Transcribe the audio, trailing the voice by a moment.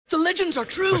The legends are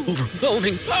true.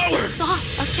 Overwhelming power!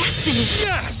 Sauce of destiny.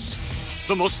 Yes!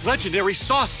 The most legendary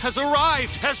sauce has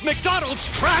arrived as McDonald's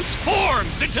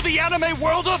transforms into the anime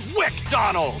world of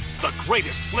WickDonald's. The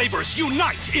greatest flavors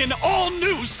unite in all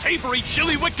new savory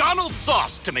chili McDonald's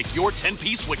sauce to make your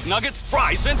 10-piece Wick Nuggets,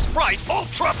 fries, and Sprite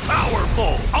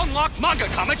ultra-powerful. Unlock manga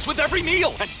comics with every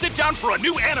meal and sit down for a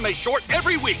new anime short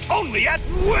every week only at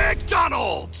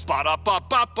WickDonald's.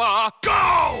 Ba-da-ba-ba-ba,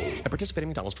 go! At participating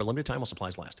McDonald's for a limited time while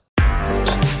supplies last.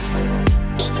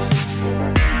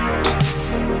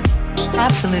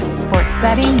 Absolute sports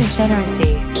betting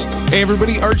degeneracy. Hey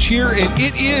everybody, Arch here, and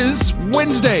it is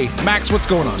Wednesday. Max, what's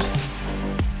going on?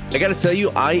 I gotta tell you,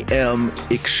 I am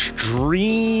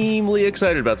extremely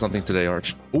excited about something today,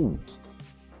 Arch. Ooh.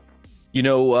 You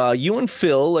know, you and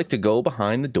Phil like to go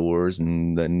behind the doors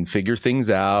and then figure things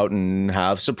out and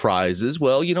have surprises.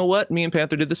 Well, you know what? Me and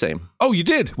Panther did the same. Oh, you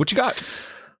did? What you got?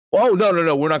 Oh,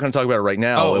 no. We're not going to talk about it right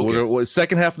now. Oh, okay.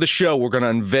 Second half of the show, we're going to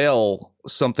unveil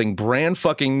something brand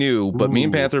fucking new. But me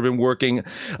and Panther have been working,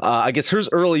 I guess, hers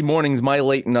early mornings, my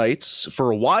late nights for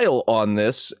a while on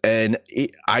this. And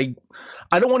I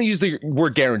don't want to use the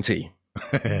word guarantee.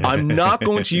 I'm not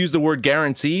going to use the word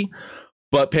guarantee.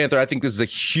 But Panther, I think this is a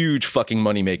huge fucking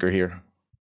moneymaker here.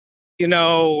 You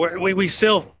know, we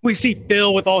see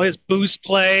Bill with all his boost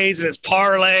plays and his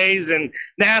parlays and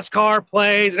NASCAR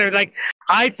plays and everything.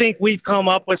 I think we've come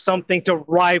up with something to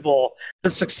rival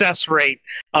the success rate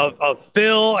of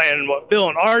Phil and what Phil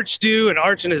and Arch do, and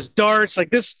Arch and his darts. Like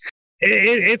this,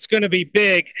 it's going to be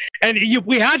big. And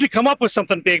we had to come up with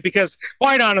something big because,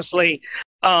 quite honestly,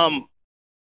 I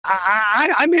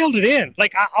mailed it in.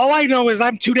 Like all I know is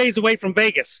I'm 2 days away from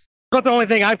Vegas. Not the only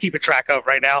thing I'm keeping track of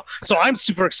right now. So I'm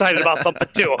super excited about something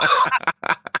too.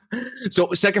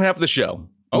 So second half of the show.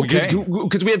 Okay.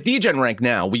 Because we have DGen rank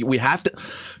now. We have to.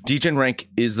 DGen rank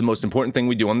is the most important thing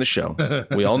we do on the show.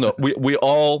 We all know. We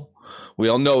all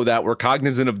know that. We're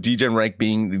cognizant of DGen rank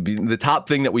being the top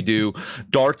thing that we do.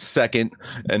 Darts second,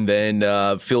 and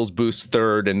then Phil's boost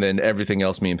third, and then everything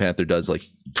else me and Panther does like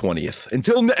 20th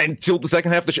until the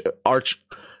second half of the show. Arch.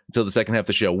 Until the second half of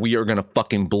the show, we are going to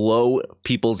fucking blow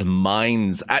people's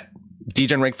minds at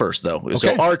DGen rank first, though. Okay.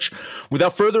 So, Arch,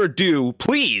 without further ado,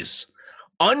 please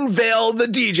unveil the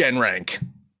DGen rank.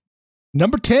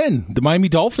 Number 10, the Miami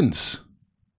Dolphins.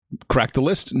 Crack the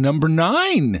list. Number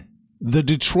 9, the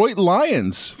Detroit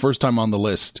Lions. First time on the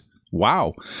list.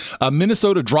 Wow.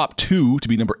 Minnesota dropped 2 to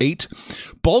be number 8.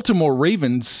 Baltimore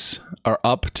Ravens are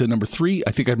up to number 3.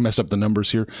 I think I messed up the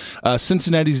numbers here.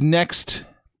 Cincinnati's next.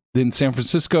 Then San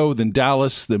Francisco, then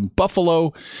Dallas, then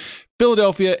Buffalo,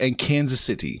 Philadelphia, and Kansas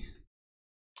City.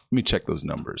 Let me check those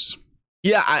numbers.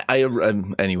 Yeah,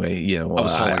 anyway, you know, I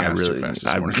was calling I too really, fast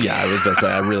this morning. I was about to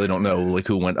say I really don't know like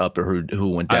who went up or who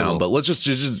went down. But let's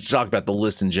just talk about the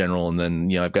list in general, and then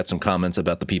you know I've got some comments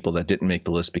about the people that didn't make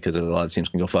the list because a lot of teams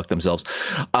can go fuck themselves.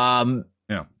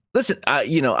 Yeah. Listen,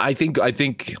 you know, I think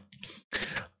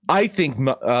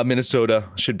Minnesota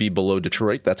should be below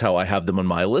Detroit. That's how I have them on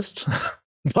my list.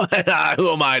 But who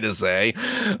am I to say?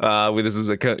 This is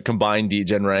a combined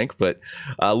DGen rank. But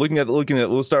looking at,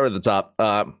 we'll start at the top.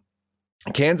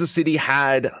 Kansas City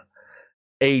had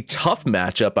a tough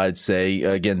matchup, I'd say,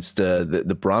 against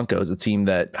the Broncos, a team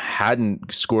that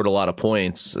hadn't scored a lot of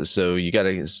points. So you got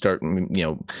to start, you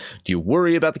know, do you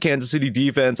worry about the Kansas City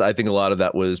defense? I think a lot of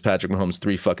that was Patrick Mahomes'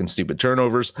 3 fucking stupid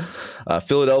turnovers.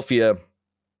 Philadelphia.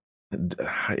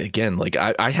 Again, like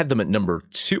I had them at number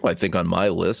 2, I think, on my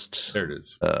list. There it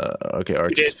is. Okay,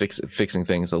 Arch is fixing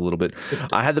things a little bit.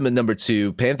 I had them at number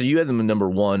 2. Panther, you had them at number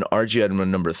 1. Arch, you had them at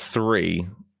number 3.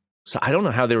 So I don't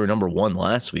know how they were number 1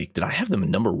 last week. Did I have them at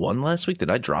number 1 last week? Did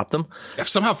I drop them? If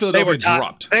somehow Philadelphia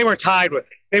dropped. They were tied with.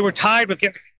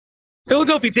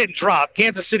 Philadelphia didn't drop.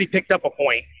 Kansas City picked up a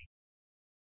point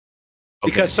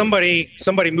because somebody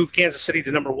moved Kansas City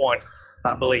to number 1,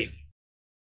 I believe.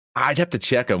 I'd have to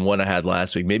check on what I had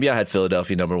last week. Maybe I had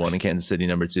Philadelphia number 1 and Kansas City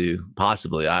number 2.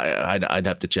 Possibly. I'd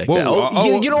have to check that.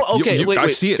 You know, okay. Wait, I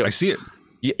see it.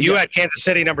 You had Kansas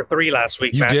City number 3 last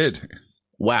week. You Max. did.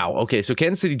 Wow. Okay. So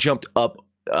Kansas City jumped up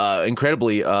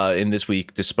incredibly in this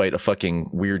week, despite a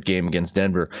fucking weird game against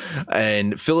Denver.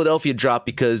 And Philadelphia dropped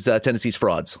because Tennessee's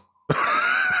frauds.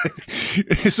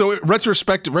 So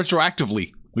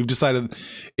retroactively, we've decided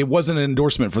it wasn't an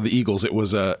endorsement for the Eagles. It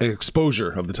was an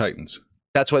exposure of the Titans.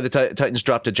 That's why the Titans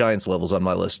dropped to Giants levels on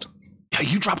my list. Yeah,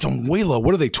 you dropped them way low.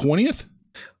 What are they, 20th?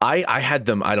 I had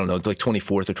them, I don't know, like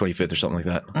 24th or 25th or something like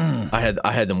that.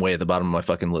 I had them way at the bottom of my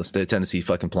fucking list. Tennessee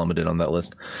fucking plummeted on that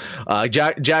list.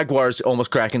 Jaguars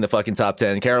almost cracking the fucking top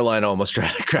 10. Carolina almost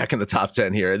cracking the top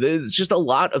 10 here. There's just a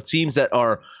lot of teams that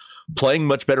are playing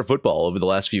much better football over the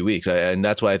last few weeks. And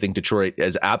that's why I think Detroit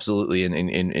is absolutely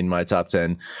in my top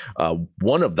 10.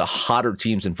 One of the hotter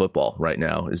teams in football right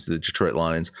now is the Detroit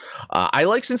Lions. I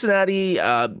like Cincinnati.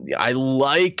 I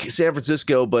like San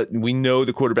Francisco, but we know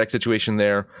the quarterback situation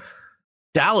there.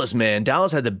 Dallas, man.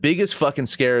 Dallas had the biggest fucking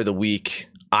scare of the week.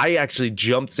 I actually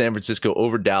jumped San Francisco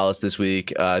over Dallas this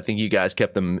week. I think you guys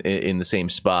kept them in the same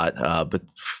spot, but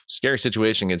scary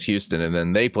situation against Houston, and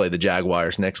then they play the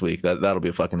Jaguars next week. That'll be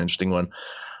a fucking interesting one.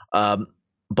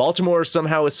 Baltimore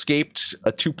somehow escaped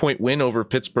a 2-point win over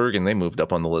Pittsburgh, and they moved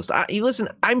up on the list. Listen,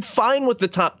 I'm fine with the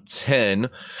top 10,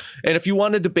 and if you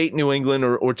want to debate New England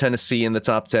or Tennessee in the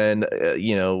top 10,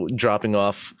 dropping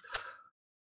off,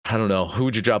 I don't know, who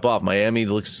would you drop off? Miami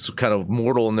looks kind of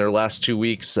mortal in their last 2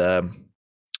 weeks.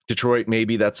 Detroit,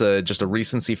 maybe that's just a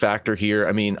recency factor here.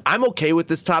 I mean, I'm okay with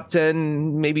this top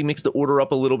 10, maybe mix the order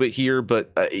up a little bit here,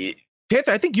 but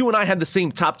Panther, I think you and I had the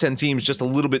same top 10 teams, just a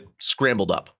little bit scrambled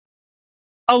up.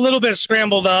 A little bit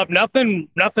scrambled up, nothing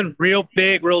real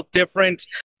big, real different.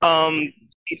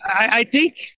 I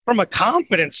think from a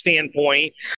confidence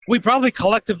standpoint, we probably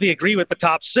collectively agree with the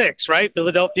top 6, right?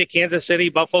 Philadelphia, Kansas City,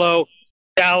 Buffalo,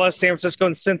 Dallas, San Francisco,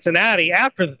 and Cincinnati.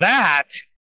 After that,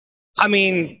 I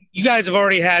mean, you guys have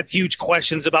already had huge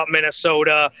questions about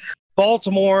Minnesota.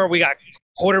 Baltimore, we got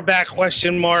quarterback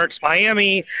question marks.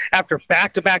 Miami, after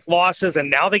back-to-back losses, and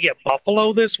now they get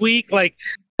Buffalo this week. Like,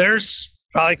 there's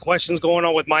probably questions going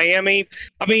on with Miami.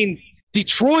 I mean,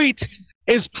 Detroit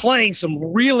is playing some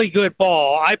really good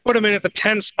ball. I put them in at the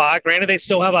 10 spot. Granted, they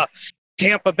still have a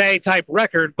Tampa Bay type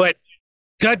record, but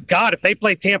good God, if they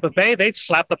play Tampa Bay, they'd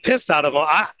slap the piss out of them.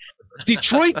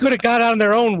 Detroit could have got out of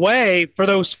their own way for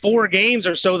those 4 games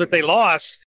or so that they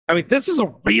lost. I mean, this is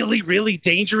a really, really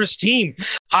dangerous team.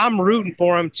 I'm rooting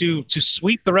for them to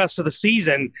sweep the rest of the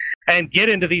season and get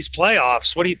into these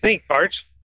playoffs. What do you think, Arch?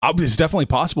 It's definitely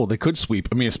possible they could sweep.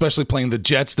 I mean, especially playing the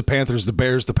Jets, the Panthers, the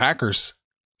Bears, the Packers.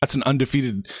 That's an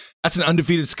undefeated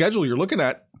schedule you're looking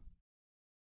at.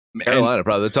 Carolina,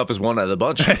 probably the toughest one out of the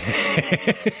bunch.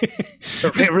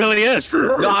 It really is.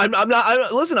 No, I'm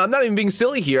not. Listen, I'm not even being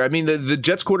silly here. I mean, the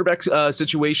Jets quarterback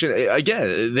situation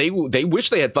again. They wish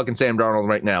they had fucking Sam Darnold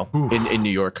right now in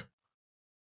New York.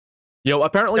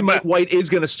 Apparently Mike White is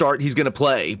going to start. He's going to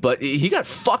play, but he got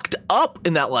fucked up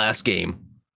in that last game.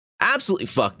 Absolutely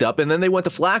fucked up. And then they went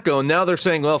to Flacco, and now they're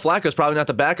saying, well, Flacco's probably not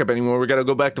the backup anymore. We got to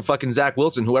go back to fucking Zach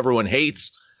Wilson, who everyone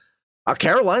hates.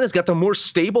 Carolina's got the more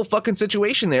stable fucking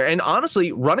situation there. And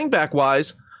honestly, running back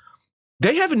wise,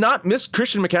 they have not missed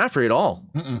Christian McCaffrey at all.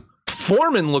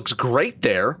 Foreman looks great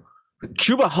there.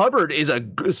 Chuba Hubbard is a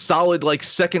solid, like,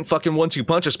 second fucking 1-2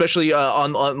 punch, especially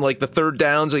on like the third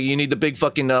downs. You need the big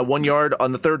fucking 1 yard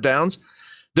on the third downs.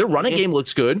 Their running game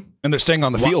looks good, and they're staying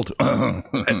on the field.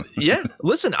 Yeah,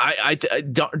 listen,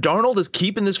 Darnold is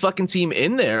keeping this fucking team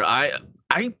in there. I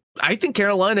think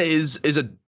Carolina is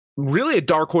really a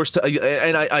dark horse.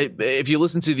 If you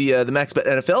listen to the MaxBet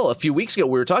NFL a few weeks ago,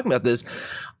 we were talking about this.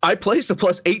 I placed a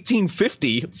plus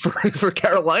 1850 for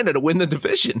Carolina to win the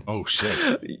division. Oh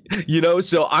shit!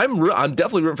 So I'm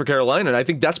definitely rooting for Carolina, and I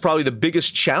think that's probably the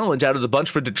biggest challenge out of the bunch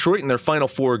for Detroit in their final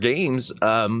 4 games.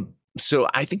 So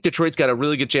I think Detroit's got a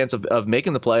really good chance of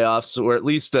making the playoffs, or at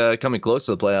least coming close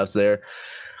to the playoffs there.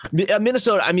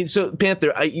 Minnesota, I mean, so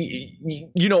Panther,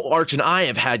 Arch and I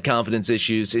have had confidence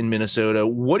issues in Minnesota.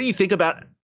 What do you think about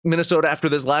Minnesota after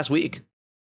this last week?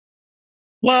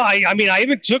 Well, I mean, I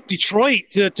even took Detroit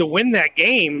to win that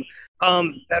game.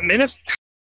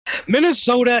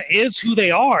 Minnesota is who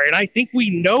they are, and I think we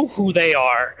know who they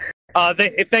are.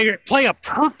 If they play a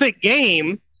perfect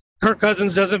game, Kirk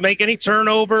Cousins doesn't make any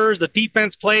turnovers. The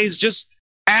defense plays just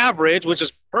average, which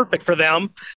is perfect for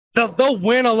them. They'll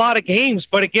win a lot of games,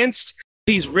 but against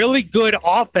these really good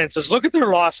offenses, look at their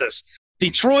losses.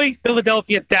 Detroit,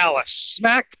 Philadelphia, Dallas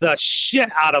smacked the shit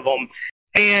out of them.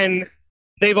 And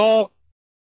they've all,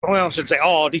 well, I should say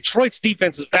all, Detroit's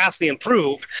defense is vastly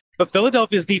improved, but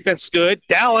Philadelphia's defense is good.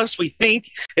 Dallas, we think,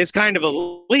 is kind of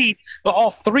elite, but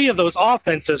all 3 of those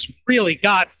offenses really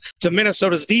got to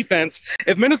Minnesota's defense.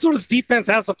 If Minnesota's defense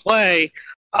has to play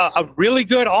a really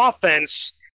good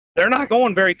offense, they're not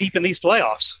going very deep in these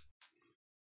playoffs.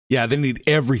 Yeah, they need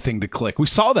everything to click. We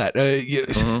saw that.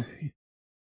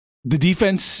 The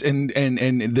defense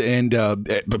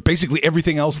but basically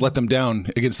everything else let them down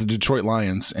against the Detroit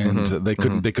Lions, and they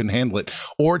couldn't handle it.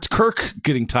 Or it's Kirk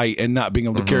getting tight and not being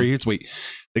able to carry his weight.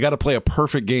 They got to play a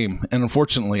perfect game, and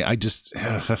unfortunately, I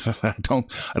don't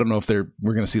know if we're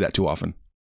going to see that too often.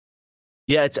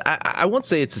 Yeah, I won't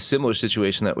say it's a similar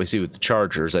situation that we see with the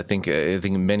Chargers. I think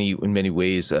in many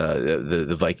ways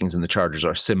the Vikings and the Chargers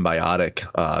are symbiotic.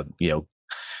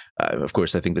 Of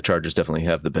course, I think the Chargers definitely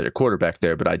have the better quarterback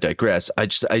there, but I digress. I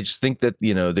just think that,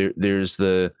 there's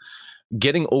the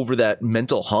getting over that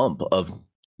mental hump of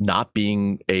not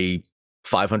being a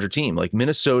 500 team. Like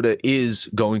Minnesota is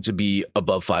going to be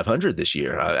above 500 this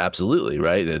year. Absolutely.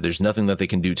 Right. There's nothing that they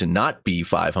can do to not be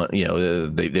 500.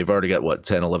 They've already got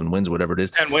 10, 11 wins, whatever it is.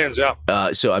 10 wins.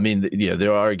 Yeah. So, I mean, they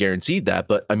are guaranteed that,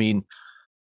 but I mean,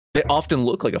 they often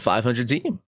look like a 500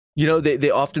 team.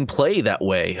 They often play that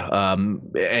way.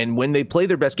 And when they play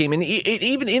their best game, and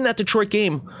even in that Detroit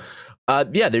game,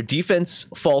 their defense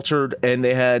faltered and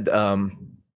they had a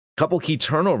couple key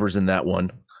turnovers in that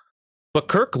one. But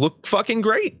Kirk looked fucking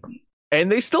great, and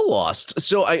they still lost.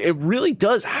 So it really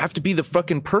does have to be the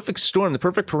fucking perfect storm, the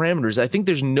perfect parameters. I think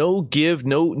there's no give,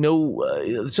 no.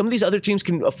 Some of these other teams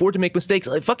can afford to make mistakes.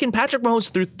 Like fucking Patrick Mahomes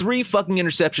threw 3 fucking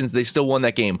interceptions. They still won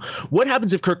that game. What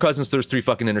happens if Kirk Cousins throws 3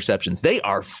 fucking interceptions? They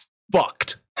are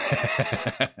fucked.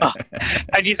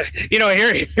 And here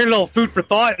a little food for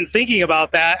thought and thinking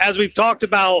about that. As we've talked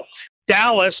about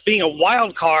Dallas being a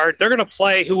wild card, they're going to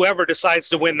play whoever decides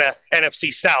to win the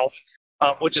NFC South.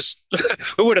 Which is,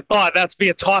 who would have thought that's be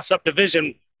a toss-up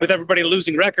division with everybody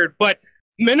losing record. But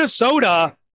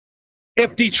Minnesota,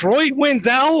 if Detroit wins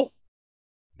out,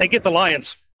 they get the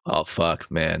Lions. Oh,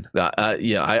 fuck, man.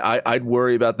 I'd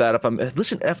worry about that if I'm...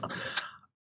 Listen,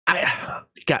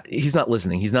 he's not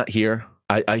listening. He's not here.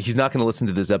 He's not going to listen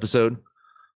to this episode.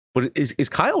 But is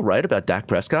Kyle right about Dak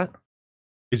Prescott?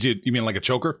 Is it, you mean like a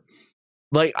choker?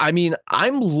 Like, I mean,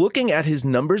 I'm looking at his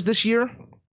numbers this year,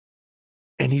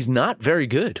 and he's not very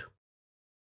good.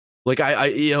 Like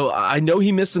I know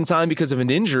he missed some time because of an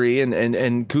injury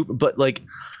and Cooper, but like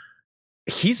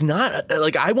he's not.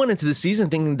 Like I went into the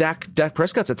season thinking Dak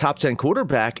Prescott's a top 10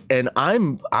 quarterback, and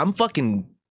I'm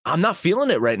not feeling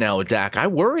it right now with Dak. I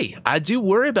do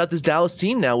worry about this Dallas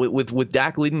team now with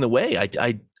Dak leading the way.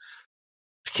 I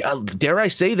dare I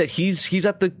say that he's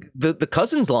at the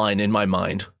Cousins line in my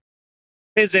mind.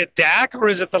 Is it Dak or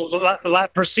is it the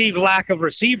perceived lack of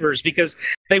receivers? Because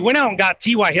they went out and got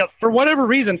T.Y. Hilton. For whatever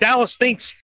reason, Dallas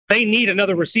thinks they need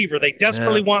another receiver. They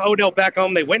desperately want Odell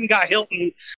Beckham. They went and got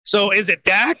Hilton. So is it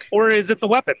Dak or is it the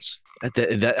weapons?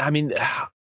 I mean,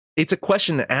 it's a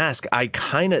question to ask. I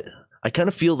kind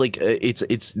of feel like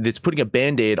it's putting a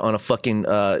Band-Aid on a fucking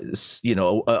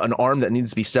an arm that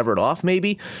needs to be severed off.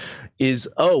 Maybe is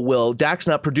Dak's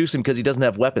not producing because he doesn't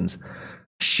have weapons.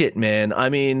 Shit, man. I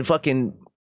mean, fucking.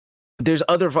 There's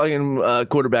other fucking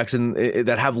quarterbacks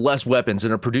that have less weapons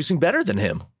and are producing better than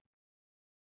him.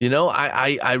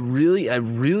 I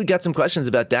really got some questions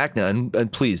about Dak now,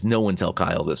 and please, no one tell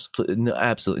Kyle this. No,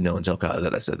 absolutely, no one tell Kyle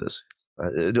that I said this.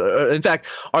 In fact,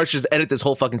 Arch, just edit this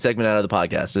whole fucking segment out of the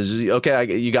podcast. So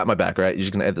okay, you got my back, right? You're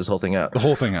just gonna edit this whole thing out. The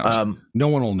whole thing out. No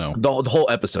one will know. The whole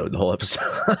episode.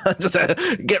 Just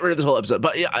get rid of this whole episode.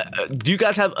 But yeah, do you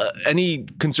guys have any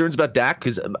concerns about Dak?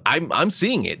 Because I'm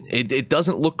seeing it. It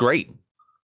doesn't look great.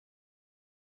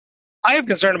 I have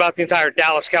concern about the entire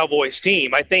Dallas Cowboys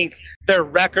team. I think their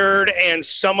record and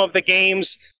some of the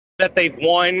games that they've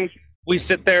won, we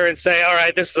sit there and say, all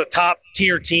right, this is a top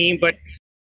tier team, but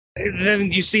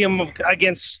then you see them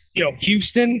against,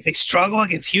 Houston. They struggle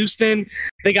against Houston.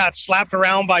 They got slapped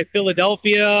around by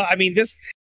Philadelphia. I mean,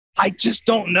 I just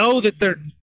don't know that they're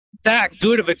that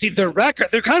good of a team. Their record,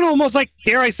 they're kind of almost like,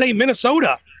 dare I say,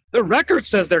 Minnesota. Their record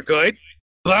says they're good,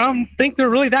 but I don't think they're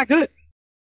really that good.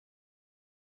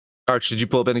 Arch, did you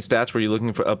pull up any stats? Were you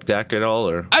looking for up Dak at all?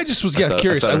 Or I just was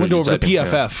curious. I went over to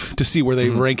PFF to see where they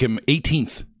rank him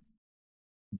 18th.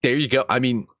 There you go. I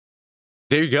mean,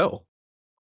 there you go.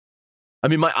 I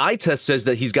mean, my eye test says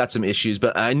that he's got some issues,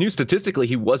 but I knew statistically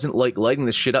he wasn't like lighting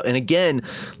this shit up. And again,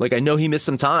 like I know he missed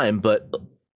some time, but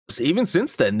even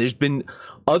since then, there's been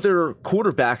other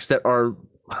quarterbacks that are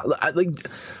like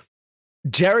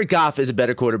Jared Goff is a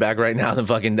better quarterback right now than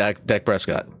fucking Dak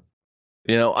Prescott.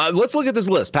 Let's look at this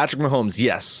list. Patrick Mahomes,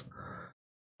 yes.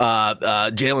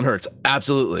 Jalen Hurts,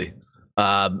 absolutely.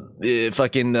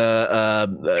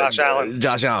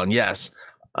 Josh Allen, yes.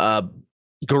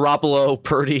 Garoppolo,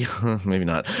 Purdy, maybe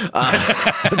not.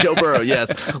 Joe Burrow,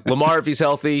 yes. Lamar, if he's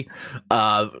healthy.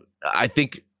 I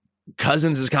think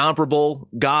Cousins is comparable.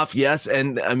 Goff, yes.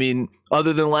 And I mean,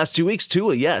 other than the last 2 weeks,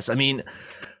 Tua, yes. I mean,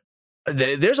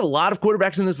 there's a lot of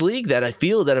quarterbacks in this league that I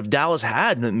feel that if Dallas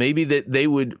had, maybe that they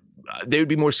would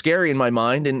be more scary in my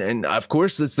mind. And of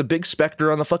course, it's the big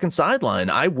specter on the fucking sideline.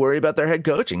 I worry about their head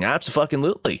coaching.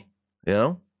 Abso-fucking-lutely,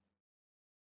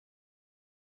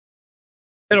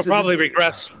 It'll probably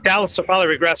regress. Dallas will probably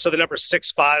regress to the number 6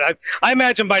 spot. I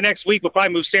imagine by next week we'll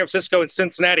probably move San Francisco and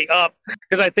Cincinnati up,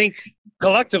 because I think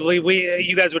collectively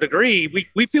you guys would agree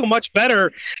we feel much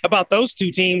better about those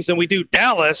two teams than we do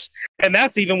Dallas, and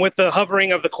that's even with the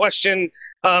hovering of the question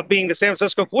being the San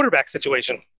Francisco quarterback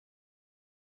situation.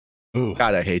 Ooh.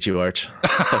 God, I hate you, Arch.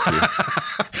 Fuck you.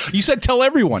 You said tell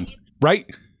everyone, right?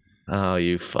 Oh,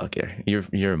 you fucker.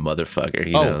 You're a motherfucker.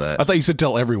 You Oh, know that. I thought you said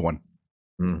tell everyone.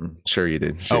 Mhm. Sure you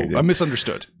did. Sure you did. I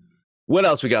misunderstood. What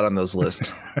else we got on this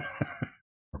list?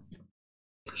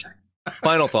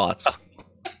 Final thoughts.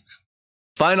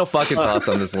 Final fucking thoughts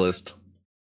on this list.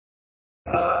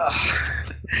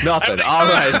 Nothing. All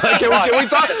right. Can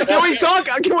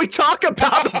we talk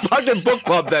about the fucking book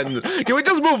club then? Can we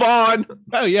just move on?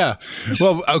 Oh yeah.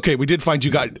 Well, okay. We did find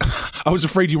you got. I was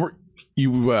afraid you weren't.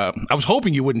 I was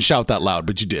hoping you wouldn't shout that loud,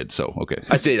 but you did. So okay.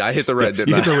 I did. I hit the red. Didn't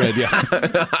You I? hit the red. Yeah.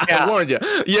 I warned you.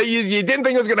 Yeah, you didn't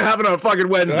think it was going to happen on a fucking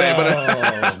Wednesday, but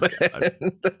it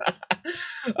happened.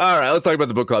 All right, let's talk about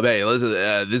the book club. Hey, listen,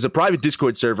 there's a private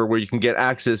Discord server where you can get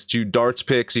access to darts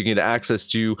picks, you can get access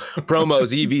to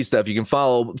promos, EV stuff. You can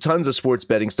follow tons of sports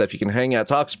betting stuff. You can hang out,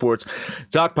 talk sports,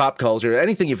 talk pop culture,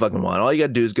 anything you fucking want. All you got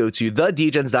to do is go to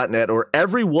thedgens.net or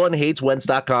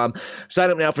everyonehateswentz.com. Sign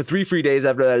up now for 3 free days.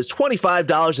 After that is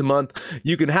 $25 a month.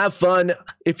 You can have fun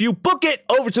if you book it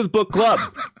over to the book club.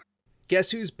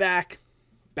 Guess who's back?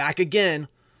 Back again.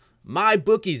 My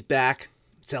bookie's back.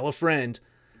 Tell a friend.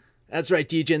 That's right,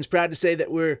 DGen's proud to say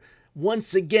that we're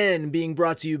once again being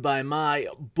brought to you by My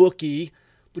Bookie.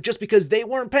 But just because they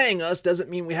weren't paying us doesn't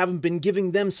mean we haven't been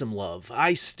giving them some love.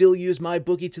 I still use My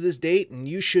Bookie to this date, and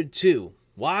you should too.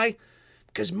 Why?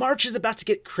 Because March is about to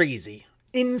get crazy.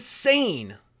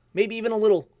 Insane. Maybe even a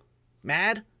little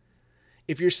mad.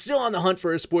 If you're still on the hunt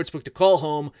for a sportsbook to call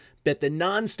home, bet the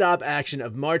non-stop action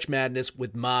of March Madness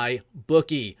with My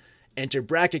Bookie. Enter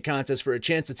bracket contests for a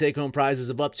chance to take home prizes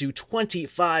of up to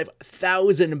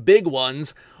 25,000 big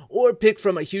ones, or pick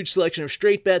from a huge selection of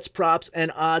straight bets, props,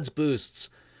 and odds boosts.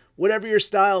 Whatever your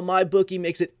style, MyBookie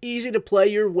makes it easy to play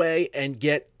your way and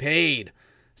get paid.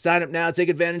 Sign up now, take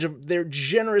advantage of their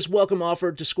generous welcome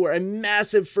offer to score a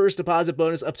massive first deposit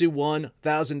bonus up to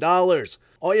 $1,000.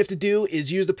 All you have to do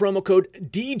is use the promo code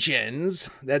DGENS,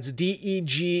 that's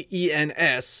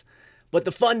DEGENS, but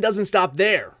the fun doesn't stop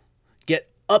there. Get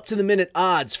up-to-the-minute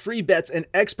odds, free bets, and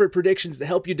expert predictions to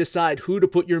help you decide who to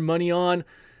put your money on.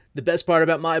 The best part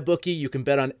about MyBookie, you can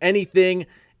bet on anything,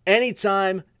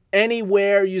 anytime,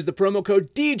 anywhere. Use the promo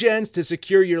code DGENS to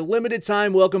secure your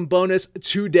limited-time welcome bonus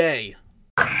today.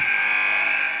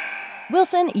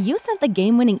 Wilson, you sent the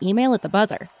game-winning email at the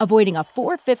buzzer, avoiding a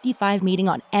 4:55 meeting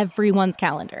on everyone's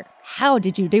calendar. How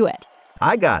did you do it?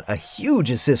 I got a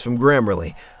huge assist from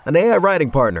Grammarly, an AI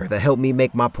writing partner that helped me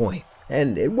make my point.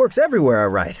 And it works everywhere I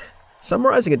write.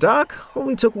 Summarizing a doc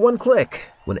only took 1 click.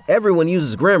 When everyone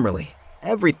uses Grammarly,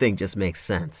 everything just makes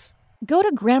sense. Go to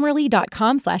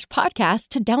Grammarly.com/podcast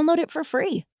to download it for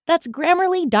free. That's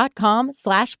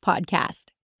Grammarly.com/podcast.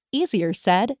 Easier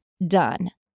said,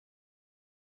 done.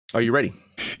 Are you ready?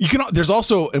 You can. There's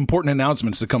also important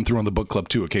announcements that come through on the book club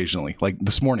too occasionally. Like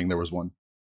this morning, there was one.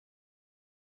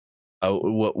 Oh,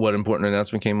 what important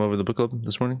announcement came over the book club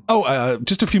this morning? Oh,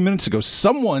 just a few minutes ago,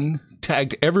 someone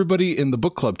tagged everybody in the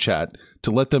book club chat to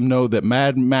let them know that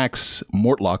Mad Max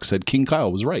Mortlock said King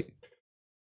Kyle was right.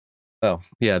 Oh,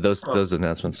 yeah, those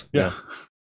announcements. Yeah.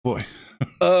 Boy.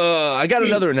 I got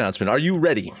another announcement. Are you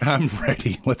ready? I'm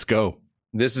ready. Let's go.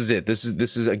 This is it. This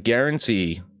is a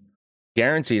guarantee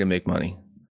to make money.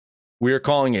 We are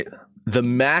calling it the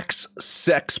Max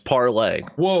Sex Parlay.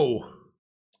 Whoa.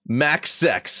 Max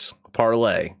Sex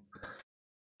Parlay.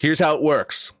 Here's how it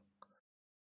works.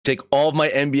 Take all of my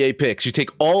NBA picks. You take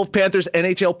all of Panthers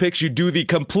NHL picks. You do the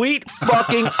complete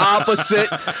fucking opposite.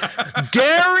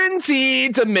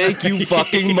 Guaranteed to make you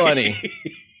fucking money.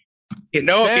 You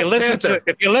know, if they listen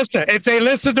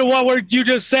to what you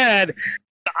just said,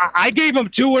 I gave them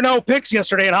 2-0 picks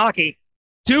yesterday in hockey.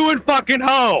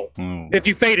 2-0. If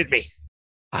you faded me.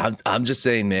 I'm just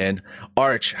saying, man.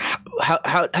 Arch,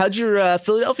 how'd your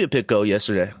Philadelphia pick go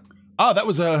yesterday? Oh, that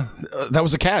was a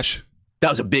cash. That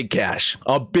was a big cash.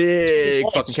 A big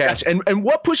fucking cash. And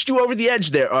what pushed you over the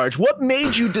edge there, Arch? What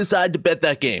made you decide to bet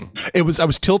that game? I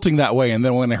was tilting that way, and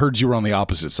then when I heard you were on the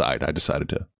opposite side, I decided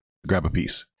to grab a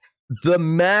piece. The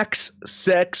Max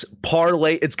Sex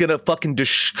Parlay, it's going to fucking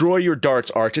destroy your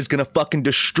darts, Arch. It's going to fucking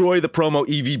destroy the promo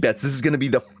EV bets. This is going to be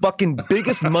the fucking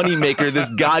biggest moneymaker this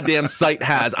goddamn site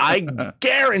has. I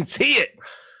guarantee it.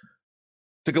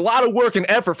 Took a lot of work and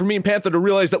effort for me and Panther to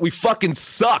realize that we fucking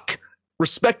suck,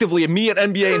 respectively, me at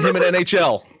NBA and him at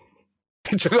NHL.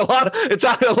 It took a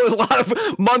lot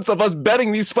of months of us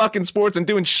betting these fucking sports and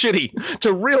doing shitty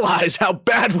to realize how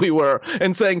bad we were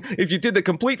and saying, if you did the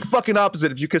complete fucking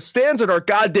opposite, if you Costanza our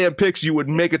goddamn picks, you would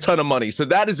make a ton of money. So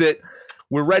that is it.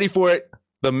 We're ready for it.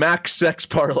 The Max Sex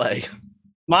Parlay.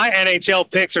 My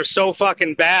NHL picks are so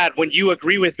fucking bad. When you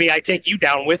agree with me, I take you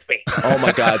down with me. Oh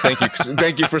my God! Thank you,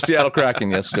 thank you for Seattle Kraken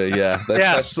yesterday. Yeah,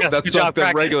 that's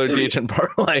something regular DGen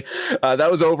parlay.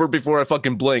 That was over before I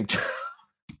fucking blinked.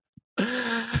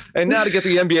 And now to get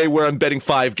the NBA, where I'm betting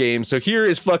 5 games. So here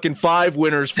is fucking 5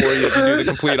 winners for you if you do the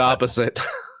complete opposite.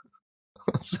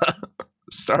 Let's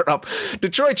start up.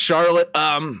 Detroit, Charlotte.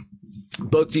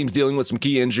 Both teams dealing with some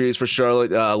key injuries for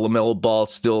Charlotte. LaMelo Ball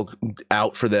still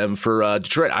out for them. For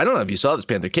Detroit, I don't know if you saw this,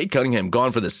 Panther. Cade Cunningham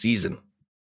gone for the season.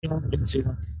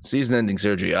 Season-ending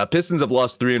surgery. Pistons have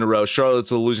lost 3 in a row.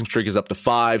 Charlotte's losing streak is up to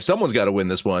 5. Someone's got to win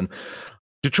this one.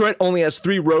 Detroit only has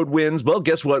 3 road wins. Well,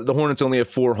 guess what? The Hornets only have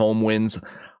 4 home wins.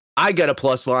 I got a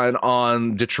plus line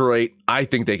on Detroit. I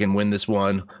think they can win this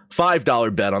one.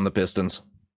 $5 bet on the Pistons.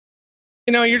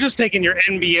 You know, you're just taking your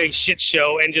NBA shit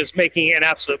show and just making an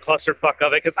absolute clusterfuck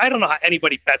of it, because I don't know how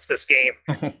anybody bets this game.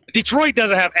 Detroit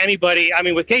doesn't have anybody. I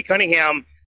mean, with Cade Cunningham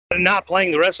not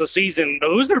playing the rest of the season,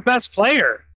 who's their best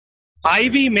player?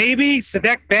 Ivy, maybe?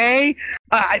 Sadek Bey?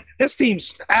 This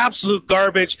team's absolute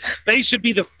garbage. They should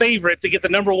be the favorite to get the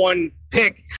number 1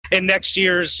 pick in next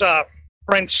year's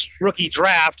French rookie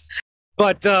draft.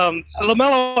 But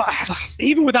LaMelo,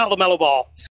 even without LaMelo Ball,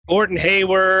 Gordon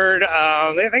Hayward,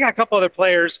 they got a couple other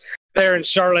players there in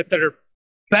Charlotte that are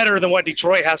better than what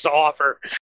Detroit has to offer.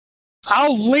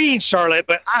 I'll lean Charlotte,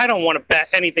 but I don't want to bet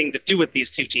anything to do with these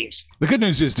 2 teams. The good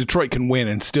news is Detroit can win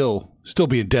and still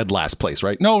be in dead last place,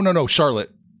 right? No.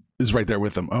 Charlotte is right there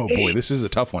with them. Oh boy, this is a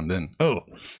tough one then. Oh,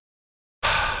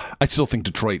 I still think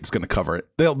Detroit's going to cover it.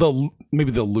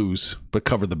 Maybe they'll lose, but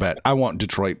cover the bet. I want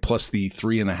Detroit plus the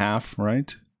 3.5,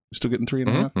 right? We're still getting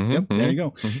 3.5. Yep, there you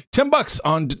go. $10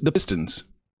 on the Pistons.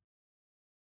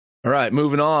 All right,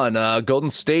 moving on. Golden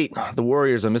State, the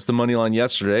Warriors. I missed the money line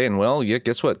yesterday, and well, yeah,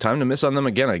 guess what? Time to miss on them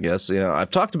again, I guess. You know, I've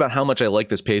talked about how much I like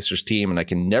this Pacers team, and I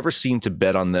can never seem to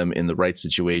bet on them in the right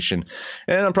situation.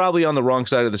 And I'm probably on the wrong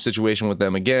side of the situation with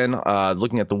them again.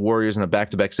 Looking at the Warriors in a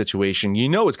back-to-back situation, you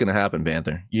know it's going to happen,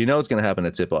 Panther. You know it's going to happen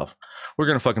at tip-off. We're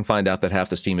going to fucking find out that half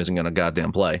this team isn't going to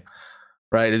goddamn play.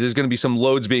 Right, there's going to be some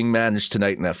loads being managed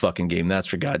tonight in that fucking game. That's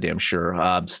for goddamn sure.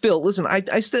 Still, listen, I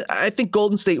think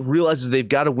Golden State realizes they've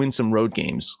got to win some road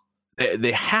games.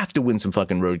 They have to win some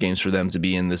fucking road games for them to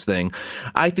be in this thing.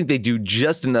 I think they do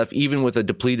just enough, even with a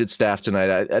depleted staff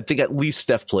tonight. I think at least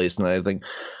Steph plays tonight. I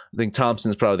think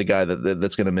Thompson is probably the guy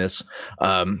that's going to miss.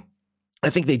 I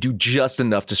think they do just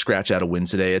enough to scratch out a win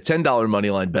today. A $10 money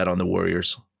line bet on the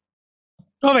Warriors.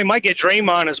 Well, they might get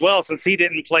Draymond as well, since he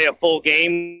didn't play a full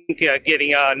game,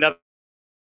 getting another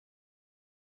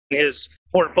in his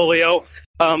portfolio.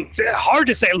 It's hard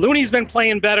to say. Looney's been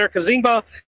playing better. Kazimba.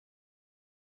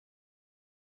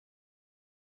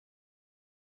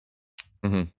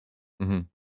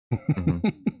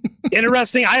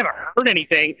 Interesting. I haven't heard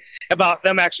anything about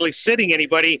them actually sitting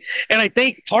anybody, and I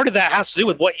think part of that has to do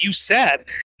with what you said.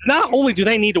 Not only do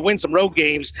they need to win some road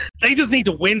games, they just need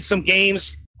to win some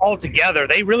games altogether.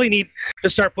 They really need to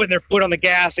start putting their foot on the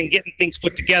gas and getting things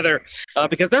put together,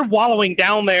 because they're wallowing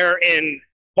down there in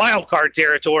wild card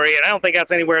territory, and I don't think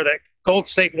that's anywhere that Golden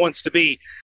State wants to be.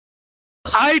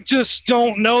 I just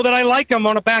don't know that I like them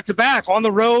on a back-to-back. On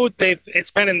the road, it's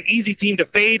been an easy team to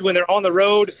fade when they're on the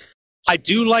road. I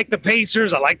do like the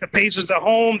Pacers. I like the Pacers at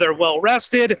home. They're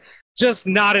well-rested. Just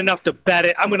not enough to bet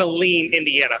it. I'm going to lean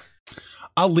Indiana.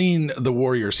 I'll lean the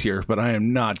Warriors here, but I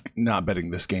am not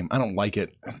betting this game. I don't like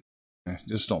it. I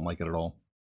just don't like it at all.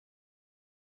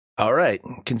 All right.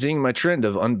 Continuing my trend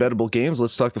of unbettable games,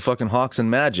 let's talk the fucking Hawks and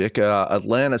Magic.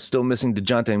 Atlanta's still missing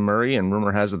DeJounte Murray, and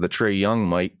rumor has it that Trae Young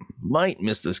might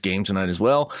miss this game tonight as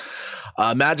well.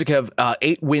 Magic have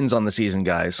 8 wins on the season,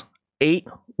 guys. 8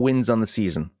 wins on the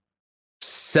season.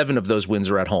 7 of those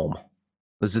wins are at home.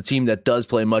 This is a team that does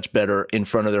play much better in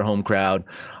front of their home crowd.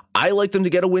 I like them to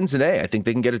get a win today. I think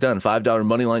they can get it done. $5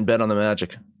 money line bet on the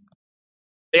Magic.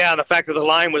 Yeah, the fact that the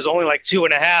line was only like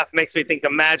 2.5 makes me think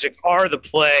the Magic are the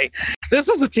play. This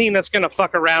is a team that's going to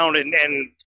fuck around and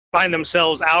find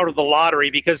themselves out of the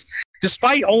lottery, because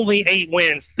despite only 8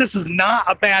 wins, this is not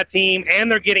a bad team,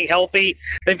 and they're getting healthy.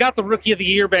 They've got the Rookie of the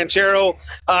Year, Banchero,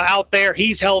 out there.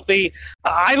 He's healthy.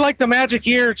 I like the Magic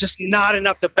here, just not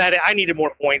enough to bet it. I needed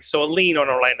more points, so a lean on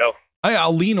Orlando.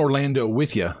 I'll lean Orlando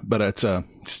with you, but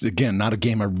it's again not a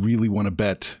game I really want to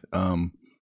bet.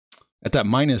 At that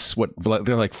minus, what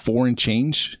they're like 4 and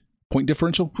change point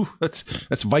differential. Whew, that's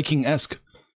Viking-esque.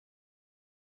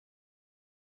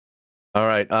 All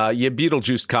right. You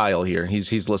Beetlejuice Kyle here.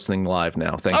 He's listening live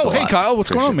now. Thanks a lot. Hey, Kyle. What's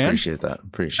going on, man? Appreciate that.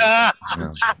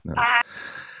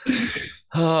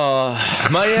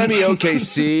 Miami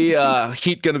OKC.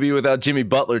 Heat going to be without Jimmy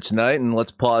Butler tonight. And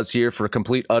let's pause here for a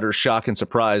complete, utter shock and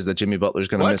surprise that Jimmy Butler is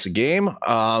going to miss a game.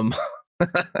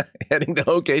 Heading to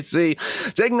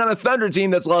OKC, taking on a Thunder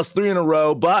team that's lost 3 in a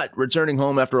row, but returning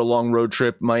home after a long road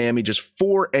trip. Miami just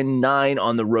 4-9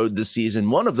 on the road this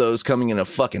season. One of those coming in a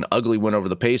fucking ugly win over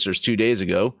the Pacers 2 days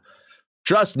ago.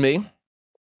 Trust me,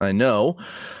 I know.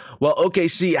 Well,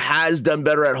 OKC has done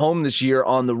better at home this year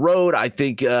on the road. I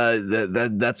think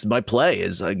that's my play,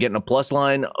 is getting a plus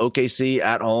line. OKC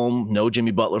at home, no Jimmy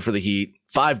Butler for the Heat.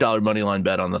 $5 money line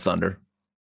bet on the Thunder.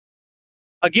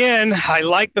 Again, I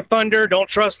like the Thunder. Don't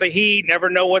trust the Heat. Never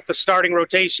know what the starting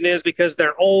rotation is because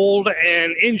they're old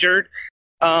and injured.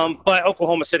 But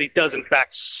Oklahoma City does, in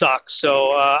fact, suck.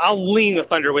 So I'll lean the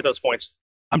Thunder with those points.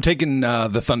 I'm taking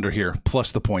the Thunder here,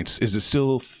 plus the points. Is it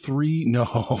still 3? No,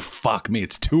 fuck me.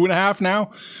 It's 2.5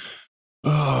 now.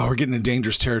 Oh, we're getting into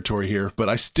dangerous territory here. But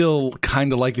I still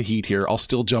kind of like the Heat here. I'll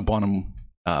still jump on them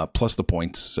plus the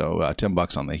points. So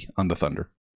 $10 on the Thunder.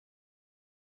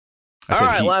 I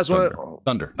said Heat, last Thunder. one.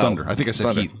 Thunder. I think I said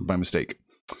Thunder. Heat by mistake.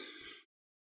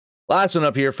 Last one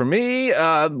up here for me.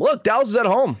 Look, Dallas is at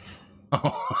home.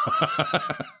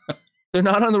 They're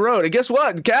not on the road. And guess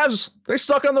what? The Cavs, they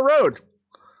suck on the road.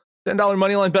 $10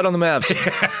 money line bet on the Mavs.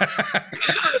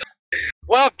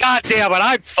 Well, goddamn it,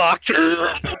 I'm fucked.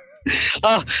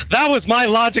 That was my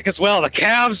logic as well. The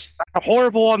Cavs are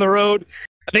horrible on the road.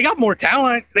 They got more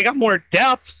talent. They got more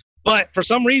depth. But for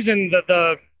some reason,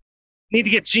 the need to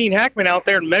get Gene Hackman out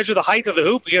there and measure the height of the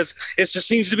hoop because it just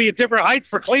seems to be a different height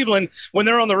for Cleveland when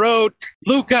they're on the road.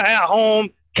 Luka at home,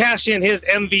 cash in his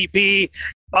MVP.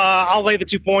 I'll lay the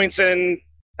 2 points and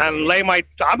lay my.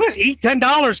 I'm gonna eat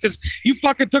 $10 because you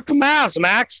fucking took the Mavs,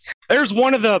 Max. There's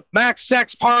one of the Max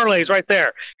Sex parlays right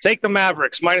there. Take the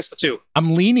Mavericks minus the 2.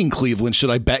 I'm leaning Cleveland. Should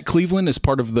I bet Cleveland as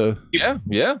part of the? Yeah.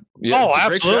 Oh,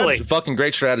 absolutely. Fucking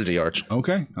great strategy, Arch.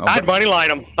 Okay. I'd money line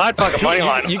them. I'd fucking money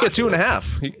line them. You get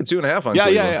 2.5. You get 2.5 on.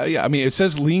 Yeah. I mean, it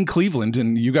says lean Cleveland,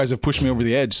 and you guys have pushed me over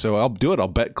the edge, so I'll do it. I'll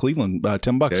bet Cleveland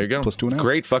 $10. There you go. Plus 2.5.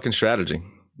 Great fucking strategy.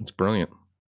 It's brilliant.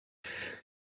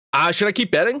 Should I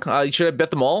keep betting? Should I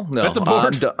bet them all? No, bet the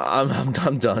board.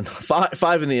 I'm done.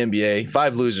 Five in the NBA,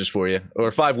 5 losers for you, or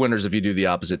 5 winners if you do the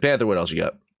opposite. Panther, what else you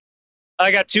got?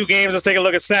 I got 2 games. Let's take a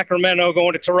look at Sacramento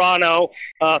going to Toronto.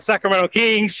 Sacramento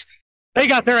Kings, they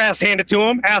got their ass handed to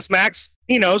them. Ask Max,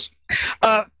 he knows.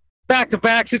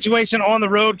 Back-to-back situation on the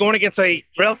road going against a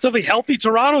relatively healthy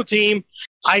Toronto team.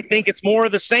 I think it's more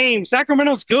of the same.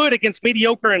 Sacramento's good against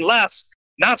mediocre and less.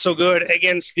 Not so good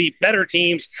against the better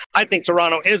teams. I think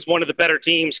Toronto is one of the better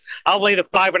teams. I'll lay the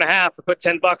 5.5 and put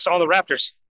 $10 on the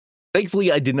Raptors.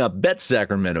 Thankfully, I did not bet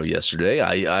Sacramento yesterday.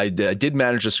 I did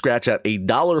manage to scratch out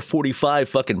 $1.45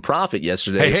 fucking profit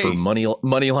yesterday for money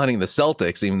lining the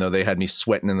Celtics, even though they had me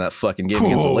sweating in that fucking game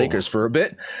against the Lakers for a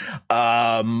bit.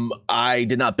 I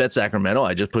did not bet Sacramento.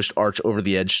 I just pushed Arch over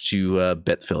the edge to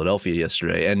bet Philadelphia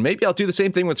yesterday. And maybe I'll do the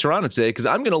same thing with Toronto today because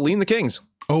I'm going to lean the Kings.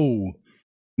 Oh,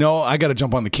 no, I got to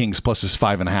jump on the Kings plus this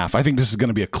 5.5. I think this is going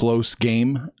to be a close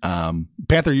game.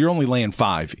 Panther, you're only laying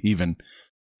 5 even.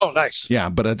 Oh, nice. Yeah,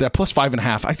 but at that plus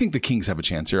 5.5, I think the Kings have a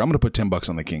chance here. I'm going to put $10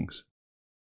 on the Kings.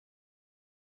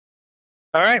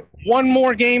 All right, one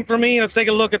more game for me. Let's take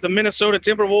a look at the Minnesota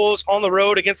Timberwolves on the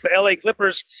road against the LA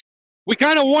Clippers. We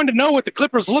kind of wanted to know what the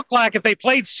Clippers looked like if they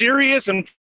played serious and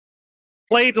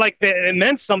played like they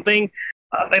meant something.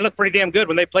 They looked pretty damn good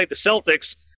when they played the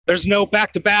Celtics. There's no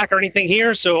back-to-back or anything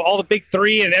here, so all the big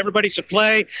 3 and everybody should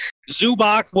play.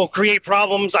 Zubac will create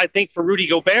problems, I think, for Rudy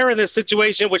Gobert in this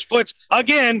situation, which puts,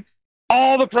 again,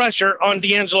 all the pressure on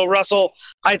D'Angelo Russell.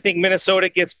 I think Minnesota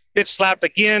gets bitch-slapped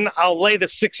again. I'll lay the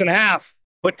 6.5,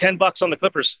 put $10 on the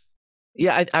Clippers.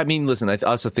 Yeah, I mean, listen, I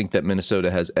also think that Minnesota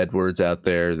has Edwards out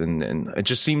there, and it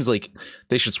just seems like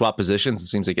they should swap positions. It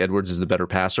seems like Edwards is the better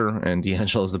passer, and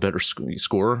D'Angelo is the better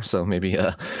scorer. So maybe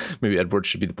Edwards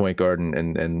should be the point guard,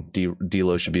 and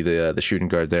D'Lo should be the shooting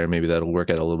guard there. Maybe that'll work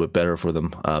out a little bit better for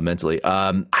them mentally.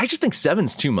 I just think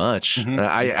 7's too much. Mm-hmm.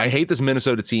 I hate this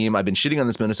Minnesota team. I've been shitting on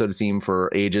this Minnesota team for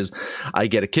ages. I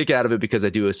get a kick out of it because I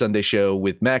do a Sunday show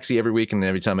with Maxie every week, and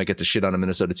every time I get to shit on a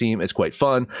Minnesota team, it's quite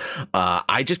fun.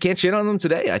 I just can't shit on them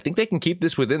today. I think they can keep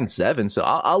this within 7, so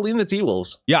I'll lean the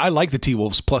T-Wolves. Yeah, I like the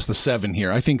T-Wolves plus the 7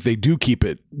 here. I think they do keep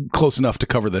it close enough to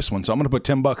cover this one, so I'm going to put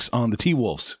 $10 on the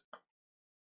T-Wolves.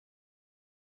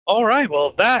 All right,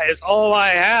 well, that is all I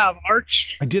have.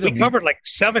 Arch, we covered like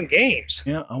 7 games.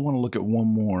 Yeah, I want to look at one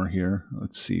more here.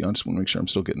 Let's see. I just want to make sure I'm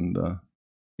still getting the...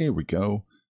 Here we go.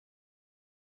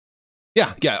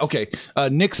 Yeah, okay.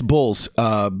 Knicks Bulls.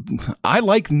 I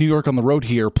like New York on the road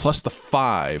here, plus the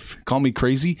 5. Call me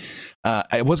crazy.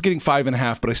 I was getting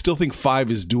 5.5, but I still think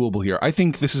 5 is doable here. I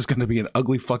think this is going to be an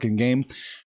ugly fucking game.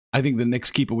 I think the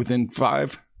Knicks keep it within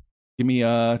 5. Give me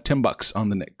 $10 on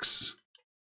the Knicks.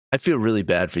 I feel really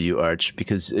bad for you, Arch,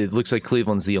 because it looks like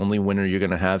Cleveland's the only winner you're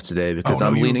going to have today. Because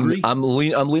I'm leaning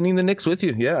the Knicks with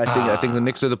you. Yeah, I think the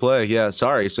Knicks are the play. Yeah,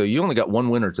 sorry. So you only got one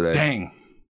winner today. Dang.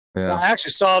 Yeah. I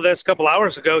actually saw this a couple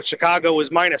hours ago. Chicago was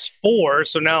 -4,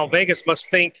 so now Vegas must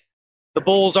think the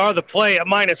Bulls are the play at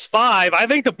 -5. I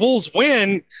think the Bulls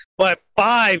win, but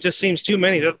 5 just seems too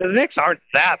many. The Knicks aren't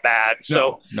that bad.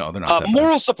 So no, they're not.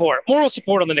 Moral support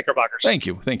on the Knickerbockers. Thank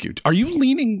you. Are you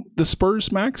leaning the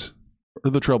Spurs, Max,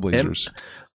 or the Trailblazers?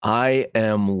 I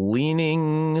am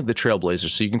leaning the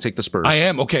Trailblazers, so you can take the Spurs. I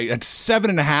am. Okay, that's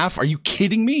 7.5. Are you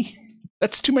kidding me?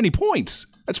 That's too many points.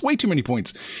 That's way too many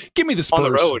points. Give me the Spurs. On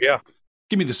the road, yeah.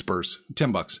 Give me the Spurs.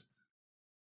 $10.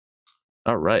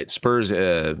 All right. Spurs,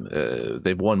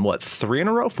 they've won, 3 in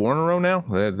a row? 4 in a row now?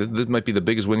 This might be the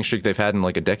biggest winning streak they've had in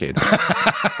like a decade.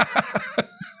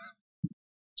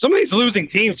 Some of these losing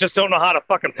teams just don't know how to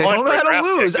fucking play. They don't know how to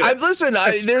lose. I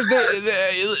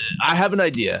have an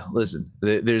idea. Listen,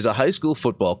 there's a high school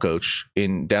football coach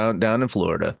down in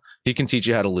Florida. He can teach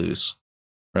you how to lose.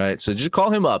 Right? So just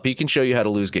call him up. He can show you how to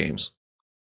lose games.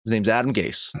 His name's Adam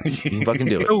Gase. You can fucking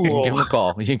do it. You can give him a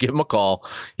call. You can give him a call.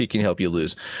 He can help you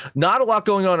lose. Not a lot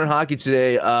going on in hockey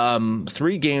today.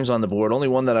 3 games on the board. Only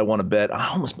one that I want to bet.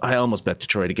 I almost bet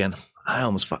Detroit again. I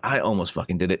almost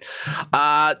fucking did it.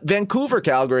 Vancouver,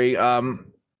 Calgary.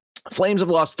 Flames have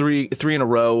lost three in a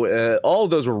row. All of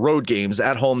those were road games.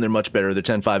 At home, they're much better. They're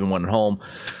 10-5-1 at home.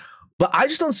 But I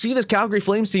just don't see this Calgary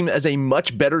Flames team as a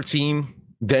much better team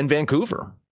than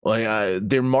Vancouver.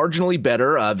 They're marginally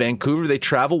better. Vancouver, they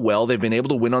travel well. They've been able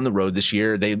to win on the road this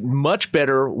year. They much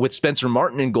better with Spencer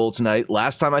Martin in goal tonight.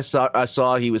 Last time I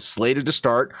saw he was slated to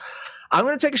start. I'm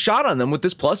going to take a shot on them with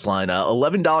this plus line.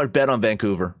 $11 bet on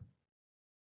Vancouver.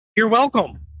 You're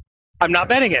welcome. I'm not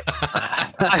betting it.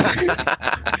 I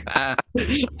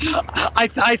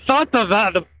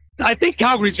thought I think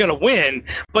Calgary's going to win,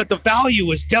 but the value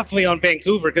was definitely on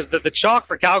Vancouver because the chalk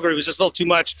for Calgary was just a little too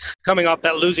much coming off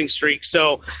that losing streak.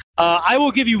 So I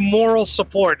will give you moral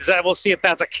support. We'll see if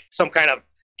that's some kind of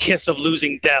kiss of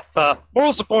losing death.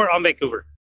 Moral support on Vancouver.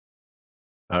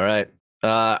 All right.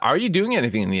 Are you doing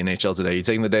anything in the NHL today? Are you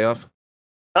taking the day off?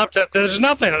 There's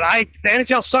nothing. The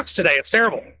NHL sucks today. It's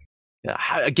terrible. Yeah,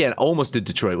 again, almost did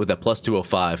Detroit with that plus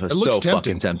 205. It looks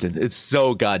fucking tempting. It's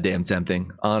so goddamn tempting.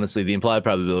 Honestly, the implied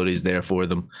probability is there for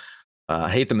them.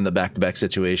 I hate them in the back-to-back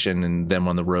situation and them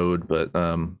on the road, but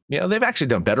they've actually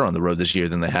done better on the road this year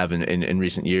than they have in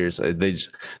recent years. They just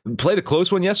played a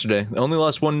close one yesterday. Only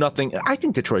lost 1-0. I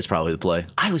think Detroit's probably the play.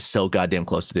 I was so goddamn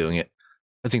close to doing it.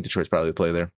 I think Detroit's probably the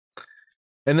play there.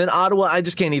 And then Ottawa, I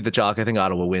just can't eat the chalk. I think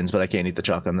Ottawa wins, but I can't eat the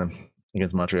chalk on them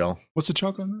against Montreal. What's the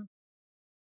chalk on that?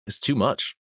 It's too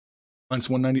much. Minus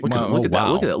 190. Look at that.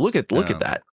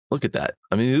 Look at that.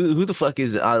 I mean, who the fuck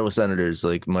is Ottawa Senators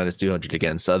like minus 200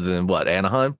 against other than what?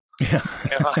 Anaheim? Yeah.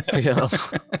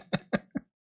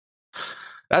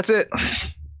 That's it.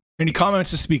 Any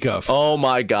comments to speak of? Oh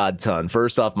my God, ton.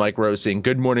 First off, Mike Rose saying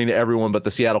good morning to everyone but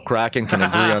the Seattle Kraken. Can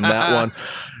agree on that one.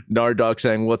 Nardog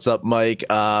saying, what's up, Mike?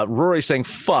 Rory saying,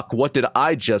 fuck, what did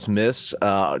I just miss?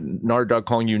 Nardog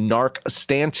calling you Narc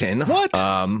Stanton. What?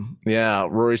 Yeah,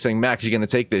 Rory saying, Max, you going to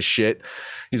take this shit?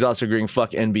 He's also agreeing,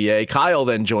 fuck NBA. Kyle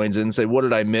then joins in and say, what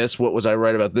did I miss? What was I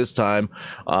right about this time?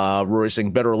 Rory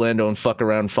saying, bet Orlando and fuck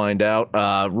around and find out.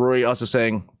 Rory also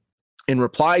saying, in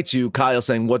reply to Kyle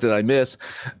saying, what did I miss?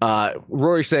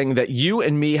 Rory saying that you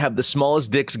and me have the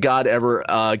smallest dicks God ever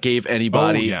gave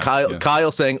anybody.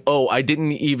 Kyle saying, oh, I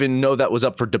didn't even know that was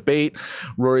up for debate.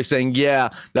 Rory saying, yeah,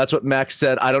 that's what Max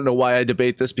said. I don't know why I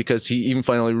debate this because he even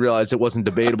finally realized it wasn't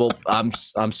debatable. I'm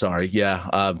sorry.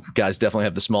 Yeah. Guys definitely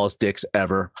have the smallest dicks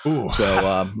ever. Ooh.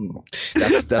 So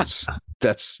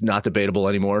that's not debatable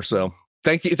anymore. So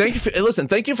Thank you. Listen,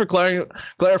 thank you for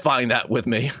clarifying that with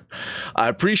me. I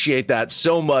appreciate that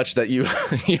so much that you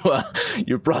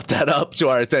brought that up to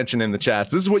our attention in the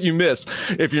chats. This is what you miss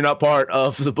if you're not part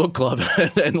of the book club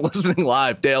and listening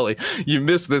live daily. You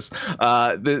miss this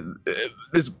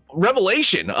this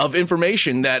revelation of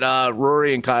information that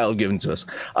Rory and Kyle have given to us.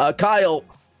 Kyle,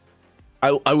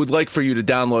 I would like for you to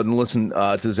download and listen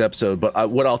to this episode,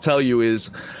 but what I'll tell you is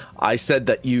I said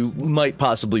that you might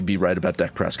possibly be right about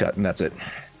Dak Prescott, and that's it.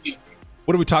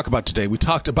 What did we talk about today? We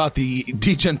talked about the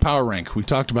D-Gen Power Rank. We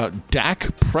talked about Dak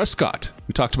Prescott.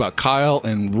 We talked about Kyle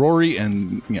and Rory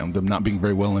and them not being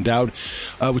very well endowed.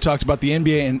 We talked about the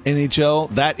NBA and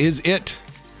NHL. That is it.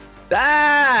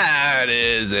 That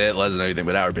is it. Let us know anything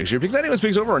but our picture. Because anyone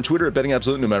speaks over on Twitter at Betting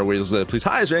Absolute, no matter where you listen. Please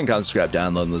highest rating, comment, subscribe,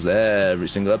 download, and listen to every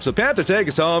single episode. Panther, take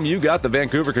us home. You got the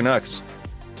Vancouver Canucks.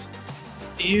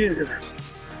 Yeah.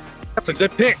 That's a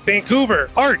good pick. Vancouver.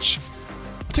 Arch.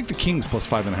 I'll take the Kings plus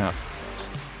 5.5.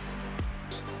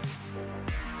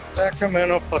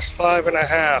 Sacramento plus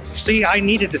 5.5. See, I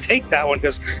needed to take that one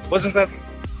because wasn't that...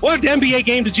 What NBA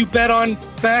game did you bet on,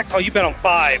 Max? Oh, you bet on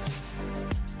 5.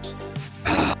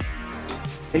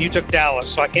 And you took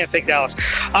Dallas, so I can't take Dallas.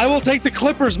 I will take the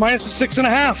Clippers minus the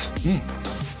 6.5.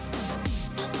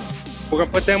 We're going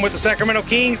to put them with the Sacramento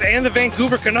Kings and the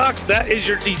Vancouver Canucks. That is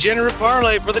your degenerate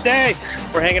parlay for the day.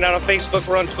 We're hanging out on Facebook,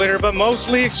 we're on Twitter, but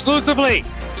mostly exclusively,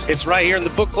 it's right here in the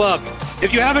book club.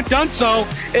 If you haven't done so,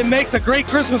 it makes a great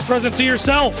Christmas present to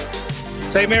yourself.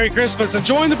 Say Merry Christmas and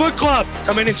join the book club.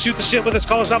 Come in and shoot the shit with us.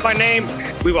 Call us out by name.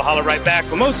 We will holler right back.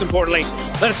 But most importantly,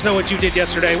 let us know what you did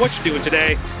yesterday, what you're doing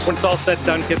today. When it's all said and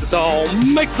done, kids, it's all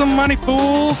make some money,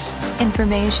 fools.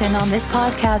 Information on this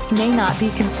podcast may not be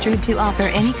construed to offer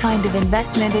any kind of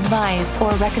investment advice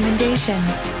or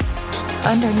recommendations.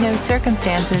 Under no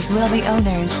circumstances will the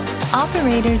owners,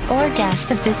 operators, or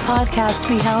guests of this podcast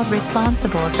be held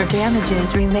responsible for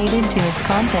damages related to its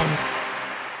contents.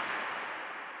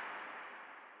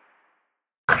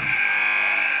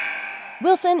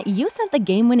 Wilson, you sent the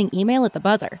game-winning email at the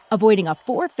buzzer, avoiding a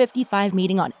 4:55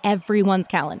 meeting on everyone's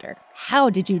calendar. How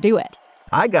did you do it?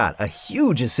 I got a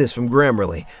huge assist from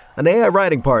Grammarly, an AI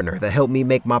writing partner that helped me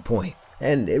make my point.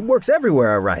 And it works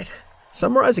everywhere I write.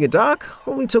 Summarizing a doc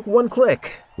only took one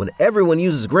click. When everyone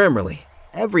uses Grammarly,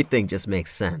 everything just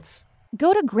makes sense.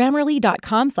 Go to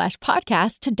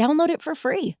Grammarly.com/podcast to download it for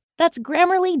free. That's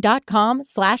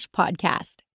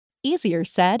Grammarly.com/podcast. Easier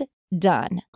said, done.